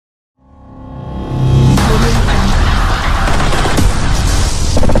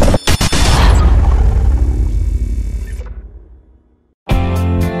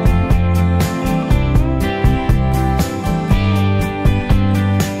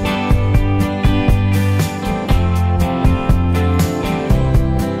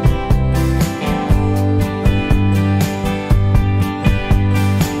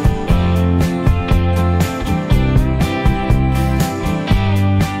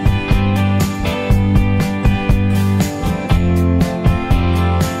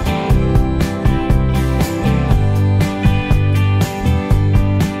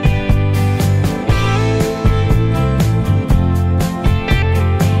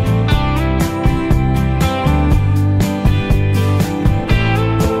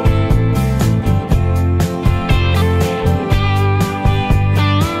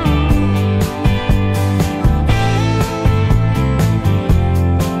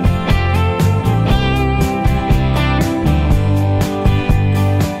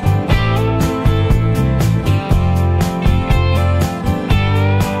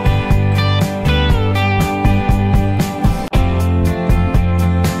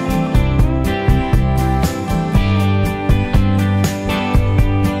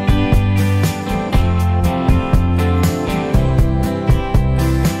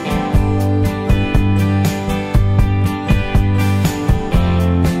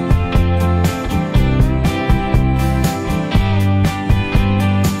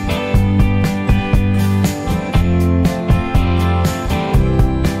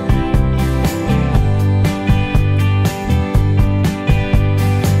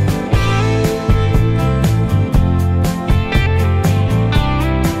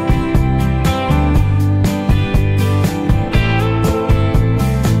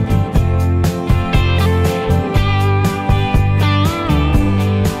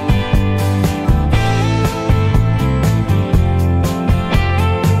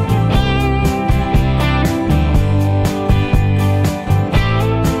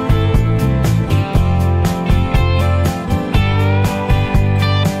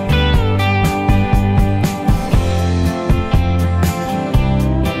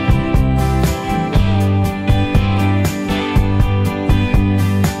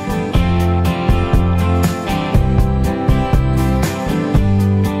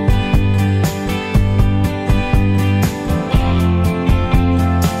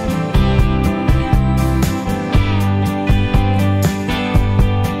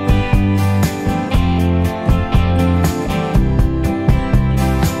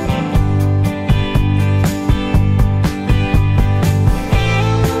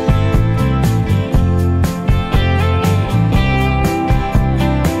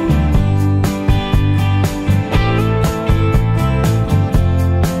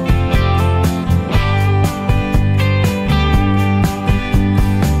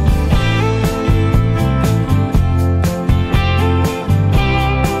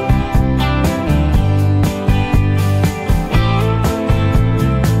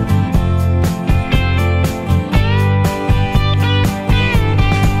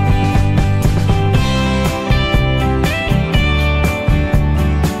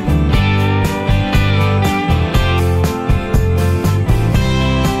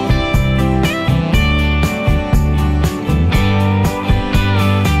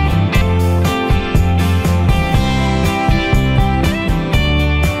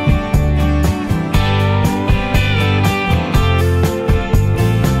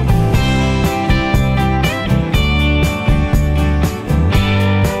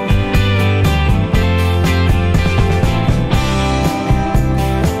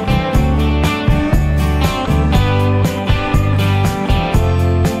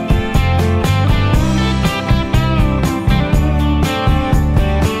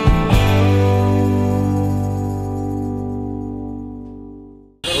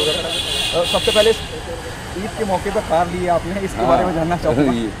सबसे पहले ईद के मौके पर कार ली है आपने, इसके बारे में जानना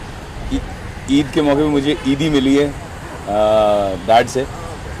चाहूँगा। ईद के मौके पे मुझे ईदी मिली है डैड से,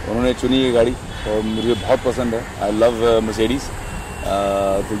 उन्होंने चुनी ये गाड़ी और मुझे बहुत पसंद है। I love Mercedes.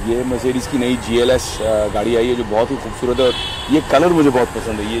 तो ये मर्सिडीज़ की नई GLS गाड़ी आई है जो बहुत ही खूबसूरत है, और ये कलर मुझे बहुत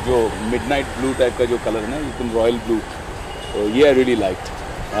पसंद है, ये जो मिडनाइट ब्लू टाइप का जो कलर है ना, एकदम रॉयल ब्लू, तो ये आई रियली लाइक्ड।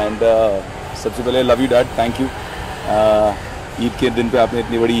 एंड सबसे पहले love you dad, thank you. Eid के दिन पे आपने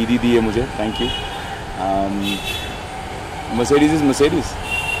इतनी बड़ी ईदी दी है मुझे, thank you. Mercedes is Mercedes.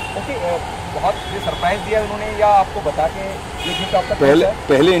 Okay, बहुत ये सरप्राइज दिया उन्होंने या आपको बता के ये गिफ्ट आपका?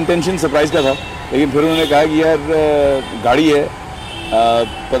 पहले इंटेंशन सरप्राइज का था, लेकिन फिर उन्होंने कहा कि यार गाड़ी है,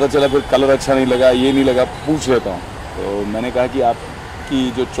 पता चला फिर कलर अच्छा नहीं लगा, ये नहीं लगा, पूछ लेता हूँ। तो मैंने कहा कि आपकी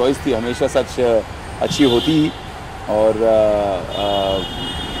जो चॉइस थी हमेशा सच अच्छी होती ही, और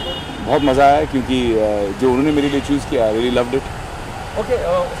बहुत मज़ा आया क्योंकि जो उन्होंने मेरे लिए चूज़ किया, I really loved it. Okay,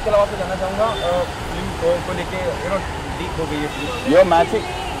 उसके अलावा तो जानना चाहूँगा फिल्म को लेके लीक हो गई है।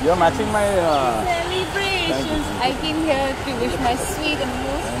 You're matching my celebrations. I came here to wish my sweet and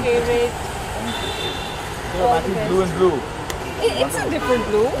most favorite. You're matching blue and blue. It's a different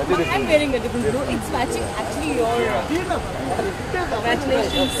blue. I'm wearing a different blue. It's matching actually your.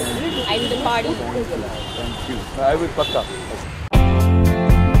 Congratulations. I'm the party. Thank you. I will pakka.